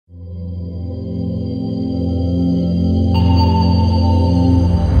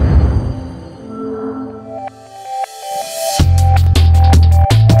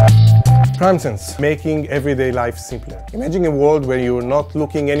Primesense, making everyday life simpler. Imagine a world where you're not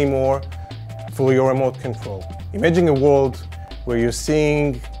looking anymore for your remote control. Imagine a world where you're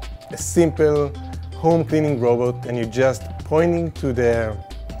seeing a simple home cleaning robot and you're just pointing to their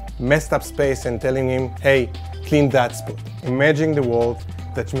messed up space and telling him, hey, clean that spot. Imagine the world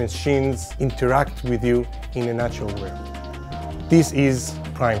that machines interact with you in a natural way. This is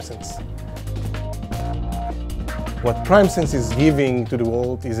Primesense. What Primesense is giving to the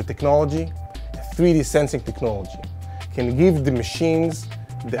world is a technology, a 3D sensing technology. It can give the machines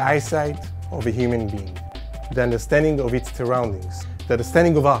the eyesight of a human being, the understanding of its surroundings, the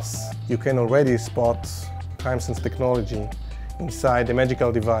understanding of us. You can already spot Primesense technology inside a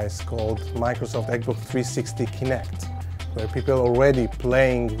magical device called Microsoft Xbox 360 Kinect, where people are already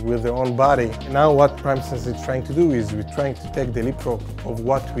playing with their own body. Now what Primesense is trying to do is we're trying to take the leapfrog of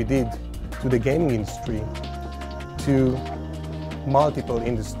what we did to the gaming industry to multiple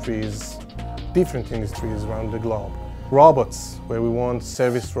industries, different industries around the globe. Robots, where we want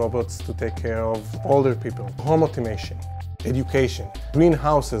service robots to take care of older people. Home automation, education,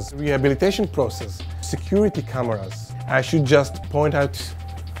 greenhouses, rehabilitation process, security cameras. I should just point out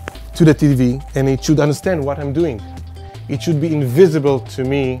to the TV and it should understand what I'm doing. It should be invisible to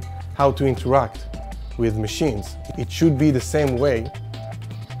me how to interact with machines. It should be the same way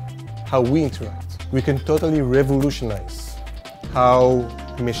how we interact. We can totally revolutionize how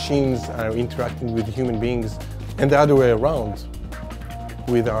machines are interacting with human beings and the other way around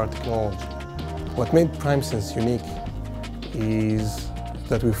with our technology. What made Primesense unique is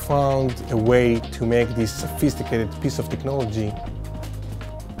that we found a way to make this sophisticated piece of technology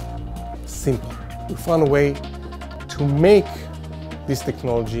simple. We found a way to make this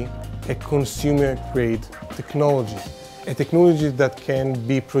technology a consumer-grade technology. A technology that can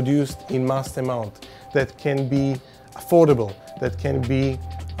be produced in mass amount, that can be affordable, that can be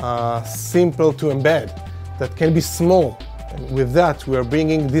simple to embed, that can be small. And with that, we are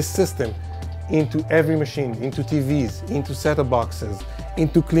bringing this system into every machine, into TVs, into set-top boxes,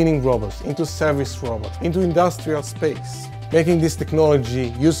 into cleaning robots, into service robots, into industrial space, making this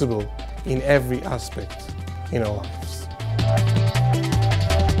technology usable in every aspect in our lives.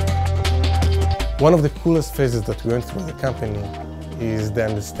 One of the coolest phases that we went through as a company is the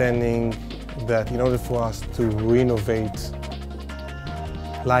understanding that in order for us to renovate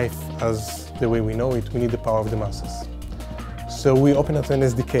life as the way we know it, we need the power of the masses. So we opened up an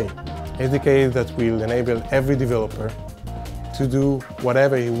SDK that will enable every developer to do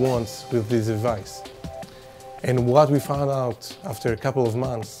whatever he wants with this device. And what we found out after a couple of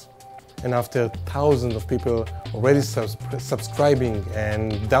months, and after thousands of people already subscribing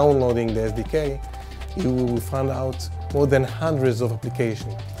and downloading the SDK, we found out more than hundreds of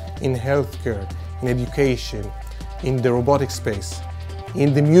applications in healthcare, in education, in the robotic space,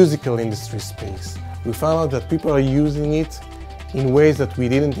 in the musical industry space. We found out that people are using it in ways that we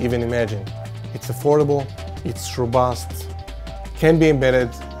didn't even imagine. It's affordable, it's robust, can be embedded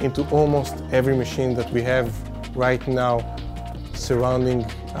into almost every machine that we have right now surrounding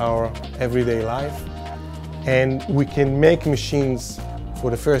our everyday life. And we can make machines for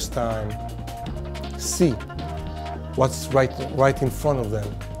the first time see what's right in front of them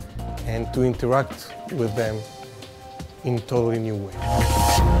and to interact with them in a totally new way.